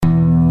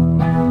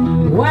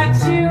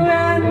wax you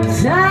and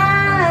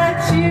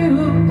touch you,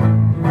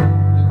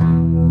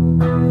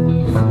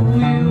 fool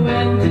you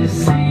and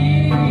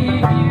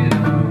deceive you.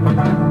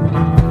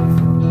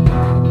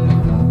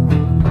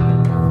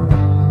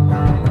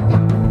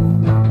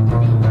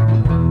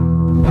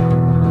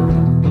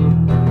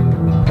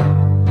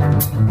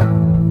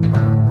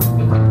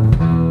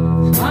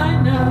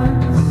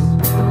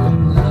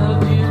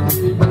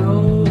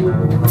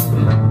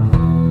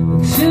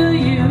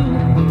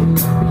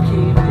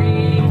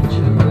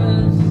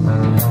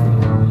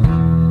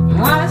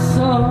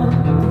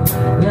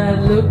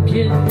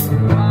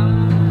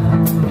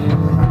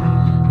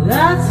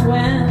 That's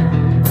when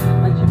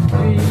I just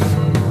breathe.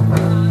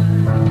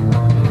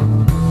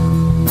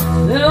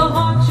 They'll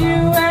haunt you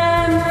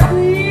and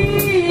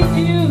plead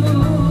you,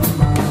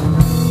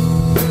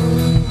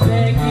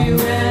 beg you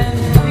and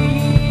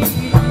plead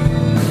you,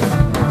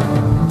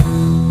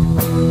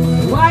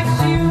 wax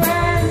you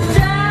and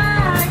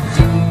touch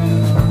you,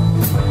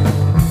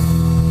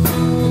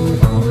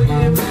 pull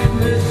you in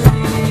the sea.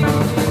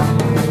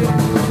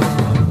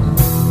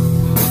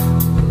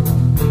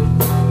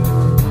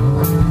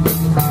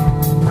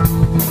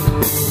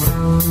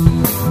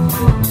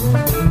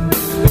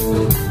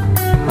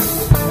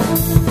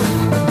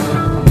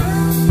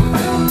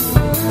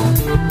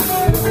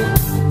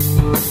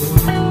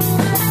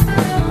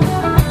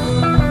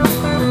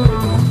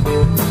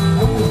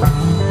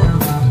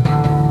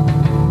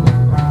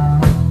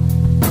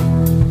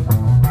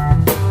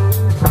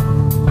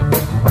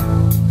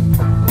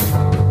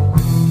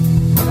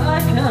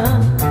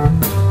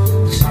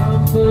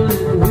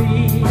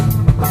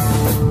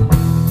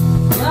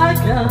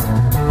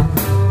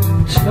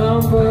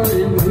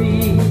 Tumbling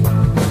weed.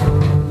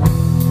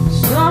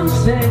 Some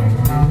say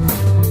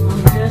I'm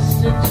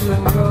destined to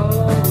grow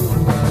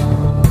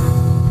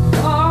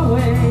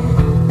away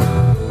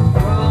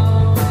from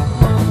home.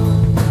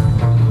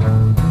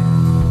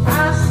 I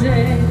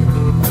say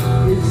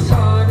it's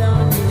hard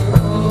on your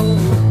own.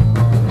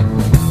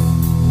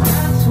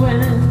 That's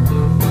when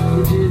you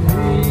did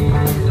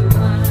realize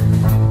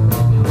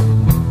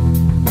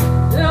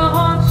they'll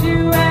haunt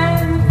you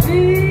and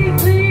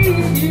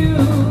plead you,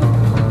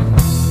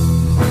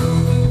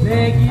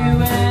 beg you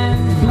and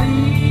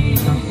bleed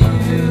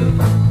you,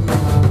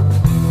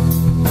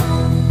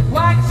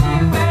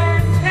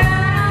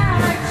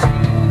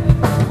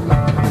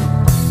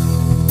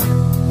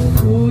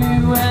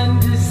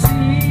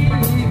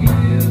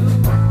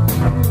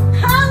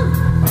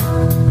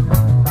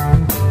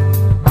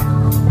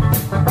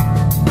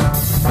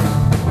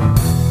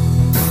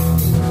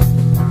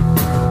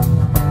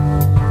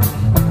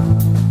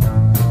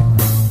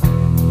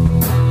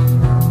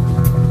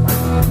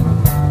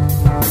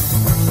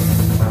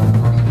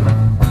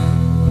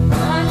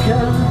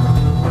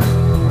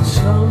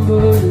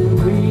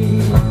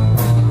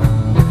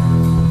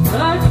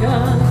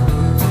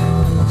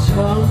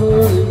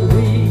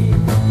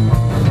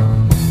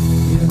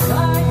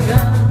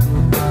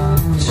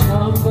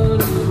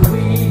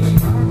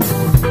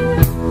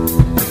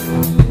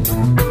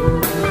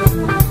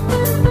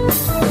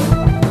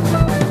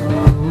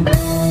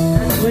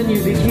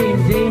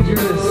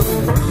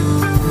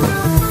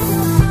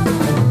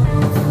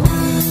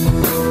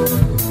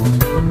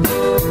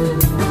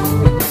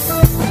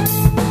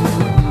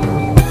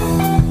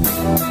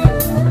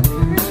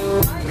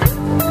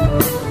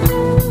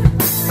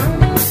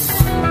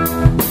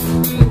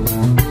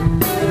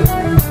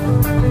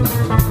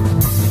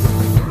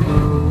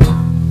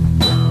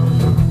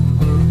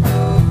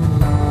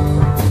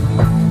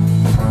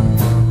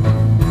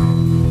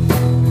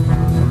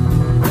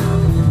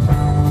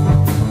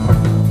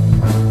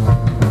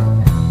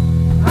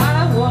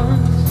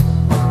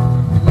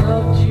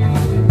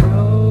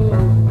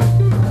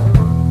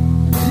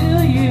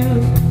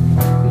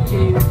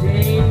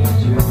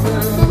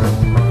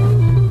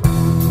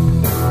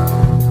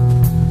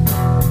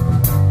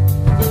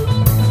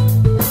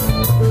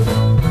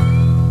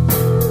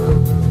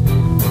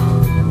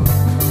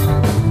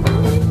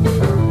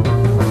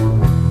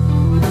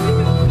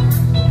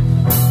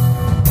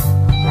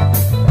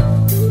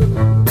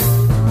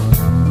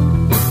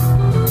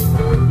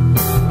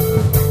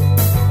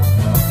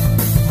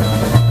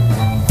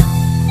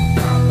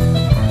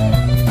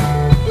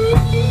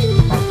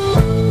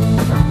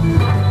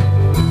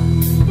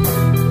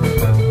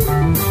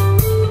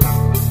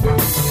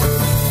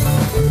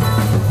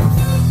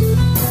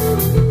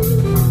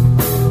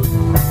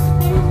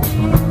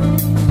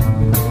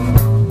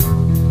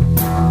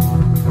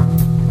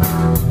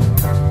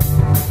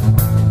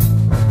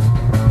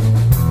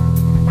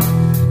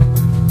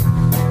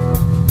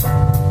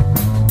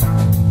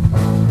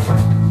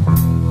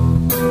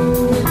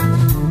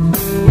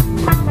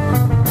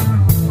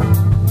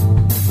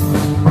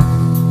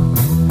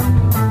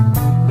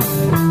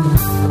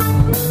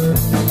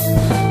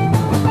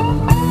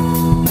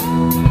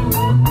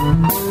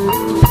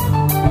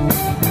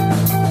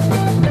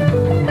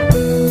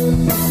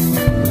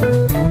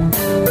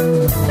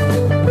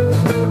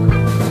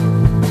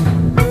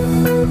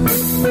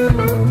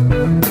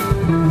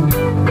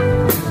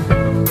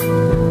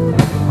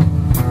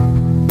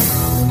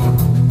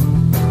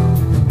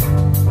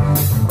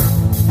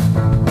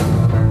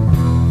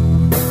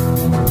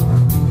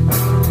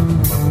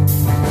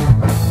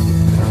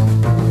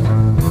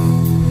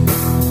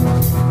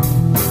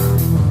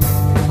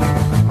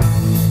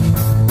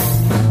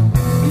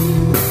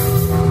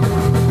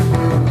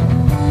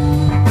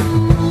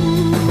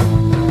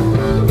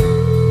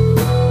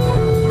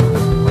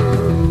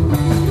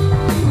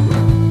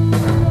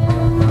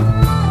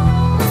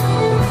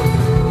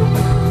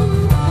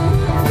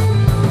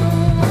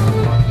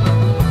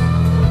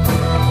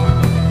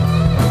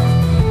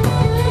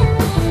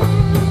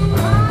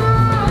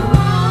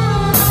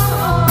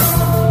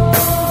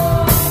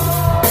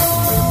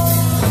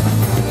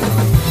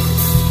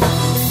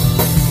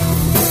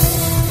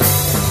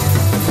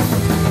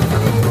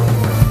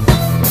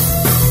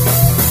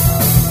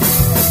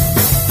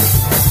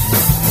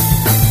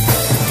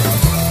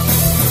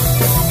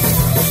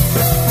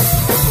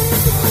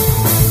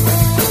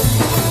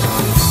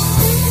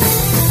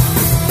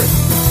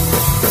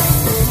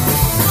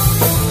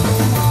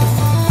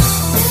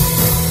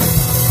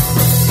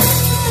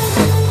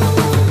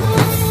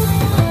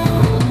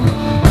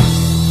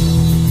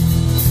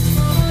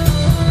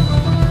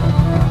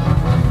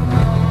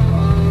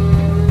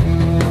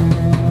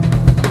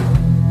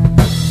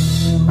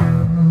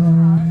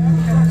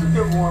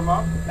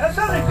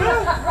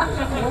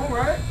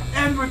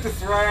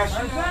 thrash.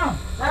 That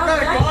I was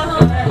got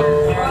excellent.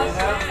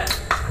 a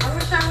I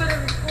wish I would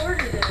have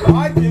recorded it.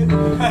 I did.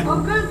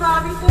 Oh, good,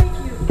 Bobby. Thank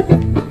you.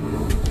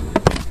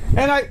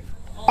 And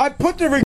I put the